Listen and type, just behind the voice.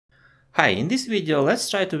Hi, in this video let's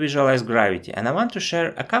try to visualize gravity, and I want to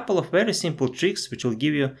share a couple of very simple tricks which will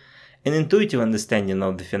give you an intuitive understanding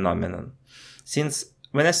of the phenomenon. Since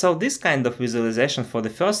when I saw this kind of visualization for the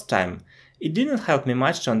first time, it didn't help me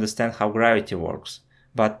much to understand how gravity works.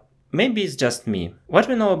 But maybe it's just me. What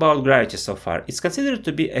we know about gravity so far, it's considered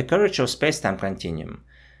to be a curvature of space-time continuum.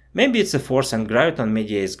 Maybe it's a force and graviton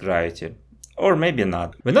mediates gravity. Or maybe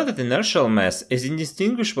not. We know that inertial mass is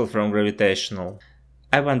indistinguishable from gravitational.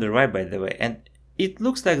 I wonder why, by the way, and it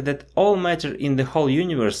looks like that all matter in the whole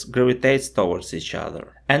universe gravitates towards each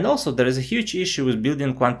other. And also there is a huge issue with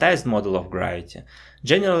building quantized model of gravity.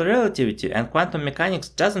 General relativity and quantum mechanics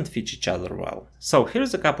doesn't fit each other well. So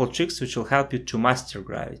here's a couple tricks which will help you to master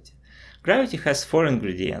gravity. Gravity has four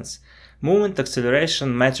ingredients: movement,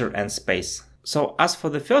 acceleration, matter, and space. So as for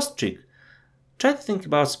the first trick, try to think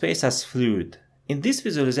about space as fluid. In this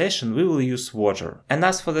visualization we will use water. And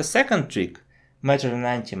as for the second trick, matter and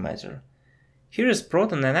antimatter, here is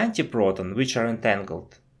proton and antiproton which are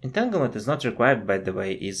entangled. Entanglement is not required, by the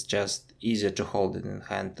way, it's just easier to hold it in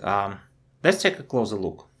hand. Let's take a closer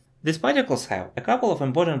look. These particles have a couple of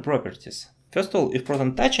important properties. First of all, if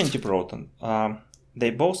proton touch antiproton, they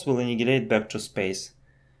both will annihilate back to space.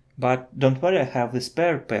 But don't worry, I have this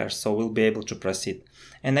pair, so we'll be able to proceed.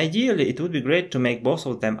 And ideally it would be great to make both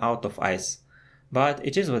of them out of ice. But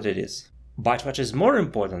it is what it is. But what is more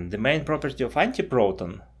important, the main property of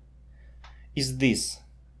antiproton, is this: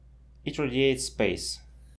 it radiates space.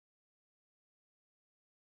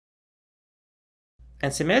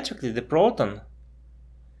 And symmetrically the proton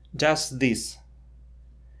does this: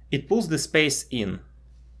 it pulls the space in.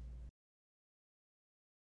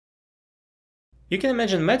 You can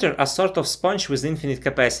imagine matter as sort of sponge with infinite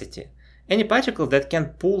capacity. Any particle that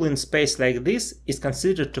can pull in space like this is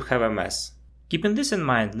considered to have a mass. Keeping this in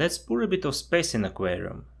mind, let's pour a bit of space in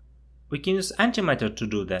aquarium. We can use antimatter to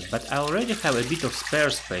do that, but I already have a bit of spare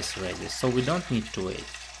space ready, so we don't need to wait.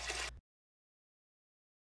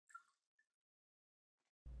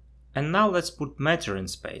 And now let's put matter in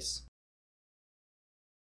space.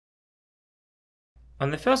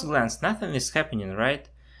 On the first glance nothing is happening, right?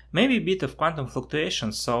 Maybe a bit of quantum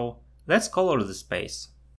fluctuation, so let's color the space.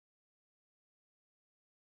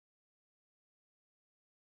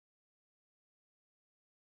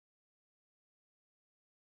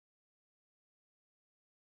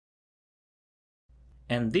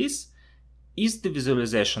 And this is the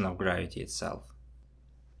visualization of gravity itself.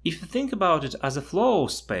 If you think about it as a flow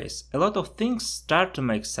of space, a lot of things start to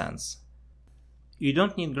make sense. You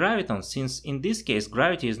don't need graviton, since in this case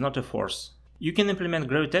gravity is not a force. You can implement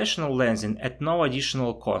gravitational lensing at no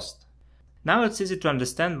additional cost. Now it's easy to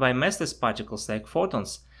understand why massless particles like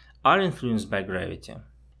photons are influenced by gravity.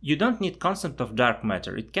 You don't need concept of dark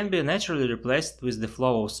matter, it can be naturally replaced with the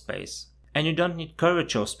flow of space. And you don't need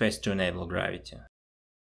curvature of space to enable gravity.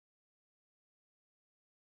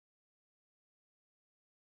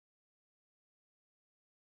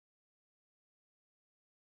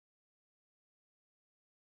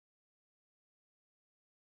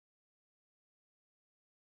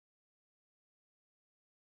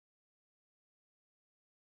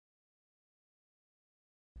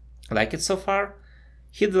 Like it so far?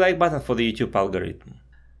 Hit the like button for the YouTube algorithm.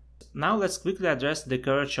 Now let's quickly address the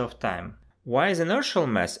curvature of time. Why is inertial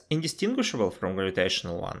mass indistinguishable from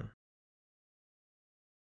gravitational one?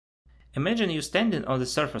 Imagine you standing on the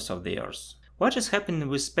surface of the Earth. What is happening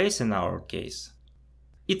with space in our case?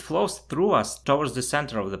 It flows through us towards the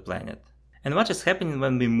center of the planet. And what is happening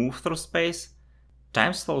when we move through space?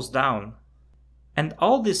 Time slows down. And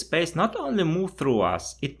all this space not only moves through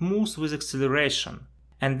us, it moves with acceleration.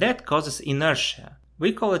 And that causes inertia.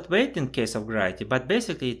 We call it weight in case of gravity, but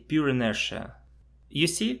basically it's pure inertia. You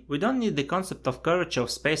see, we don't need the concept of curvature of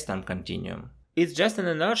spacetime continuum. It's just an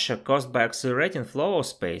inertia caused by accelerating flow of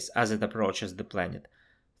space as it approaches the planet,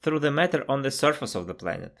 through the matter on the surface of the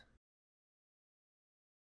planet.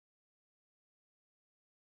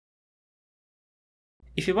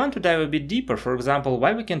 If you want to dive a bit deeper, for example,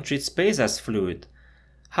 why we can treat space as fluid,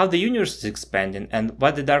 how the universe is expanding and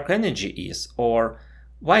what the dark energy is, or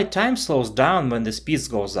why time slows down when the speed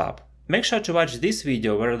goes up, make sure to watch this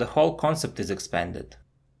video where the whole concept is expanded.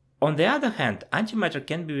 On the other hand, antimatter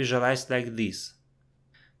can be visualized like this.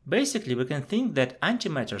 Basically, we can think that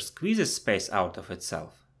antimatter squeezes space out of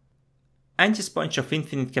itself. Antisponge of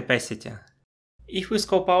infinite capacity. If we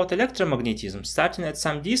scope out electromagnetism starting at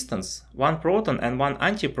some distance, one proton and one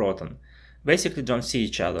antiproton basically don't see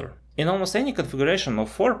each other. In almost any configuration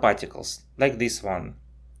of four particles, like this one,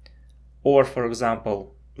 or for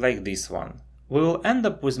example, like this one, we will end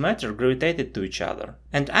up with matter gravitated to each other.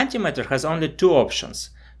 And antimatter has only two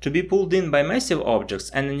options: to be pulled in by massive objects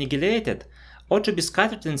and annihilated, or to be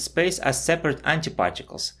scattered in space as separate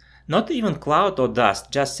antiparticles. Not even cloud or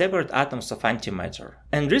dust, just separate atoms of antimatter.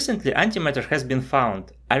 And recently antimatter has been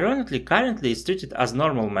found. Ironically, currently it's treated as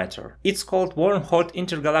normal matter. It's called warm-hot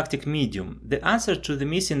intergalactic medium. The answer to the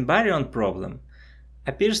missing baryon problem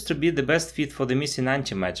appears to be the best fit for the missing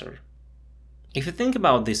antimatter. If you think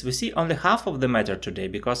about this, we see only half of the matter today,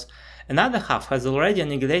 because another half has already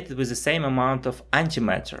annihilated with the same amount of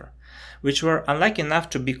antimatter, which were unlucky enough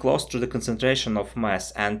to be close to the concentration of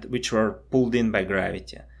mass and which were pulled in by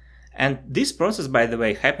gravity. And this process, by the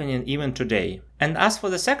way, happening even today. And as for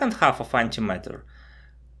the second half of antimatter,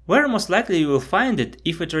 where most likely you will find it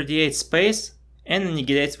if it radiates space and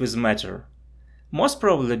annihilates with matter? Most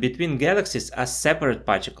probably between galaxies as separate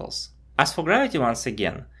particles. As for gravity, once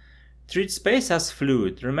again, treat space as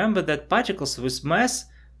fluid. Remember that particles with mass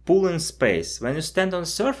pull in space. When you stand on the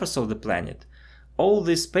surface of the planet, all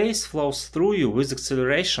this space flows through you with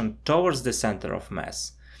acceleration towards the center of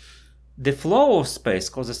mass. The flow of space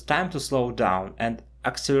causes time to slow down, and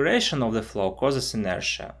acceleration of the flow causes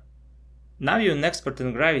inertia. Now you're an expert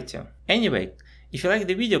in gravity. Anyway, if you like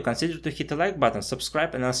the video, consider to hit the like button,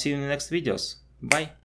 subscribe, and I'll see you in the next videos. Bye!